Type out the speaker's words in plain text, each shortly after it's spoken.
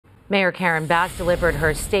Mayor Karen Bass delivered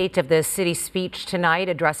her State of the City speech tonight,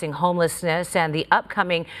 addressing homelessness and the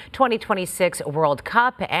upcoming 2026 World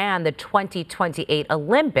Cup and the 2028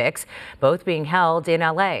 Olympics, both being held in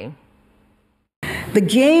LA. The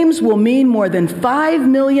games will mean more than 5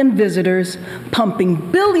 million visitors, pumping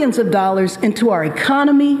billions of dollars into our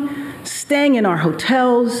economy, staying in our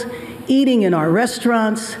hotels, eating in our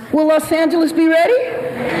restaurants. Will Los Angeles be ready?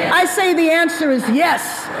 I say the answer is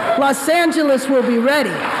yes. Los Angeles will be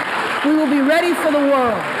ready. We will be ready for the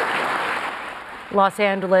world. Los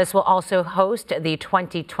Angeles will also host the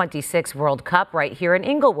 2026 World Cup right here in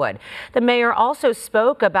Inglewood. The mayor also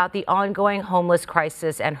spoke about the ongoing homeless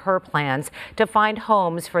crisis and her plans to find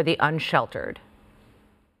homes for the unsheltered.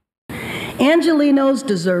 Angelenos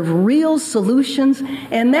deserve real solutions,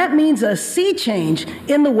 and that means a sea change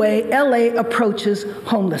in the way LA approaches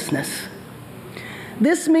homelessness.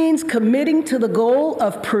 This means committing to the goal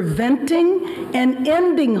of preventing and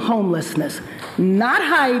ending homelessness, not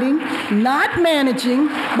hiding, not managing,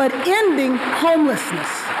 but ending homelessness.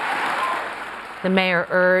 The mayor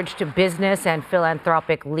urged business and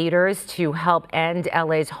philanthropic leaders to help end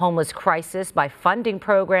LA's homeless crisis by funding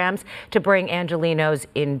programs to bring Angelenos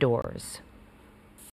indoors.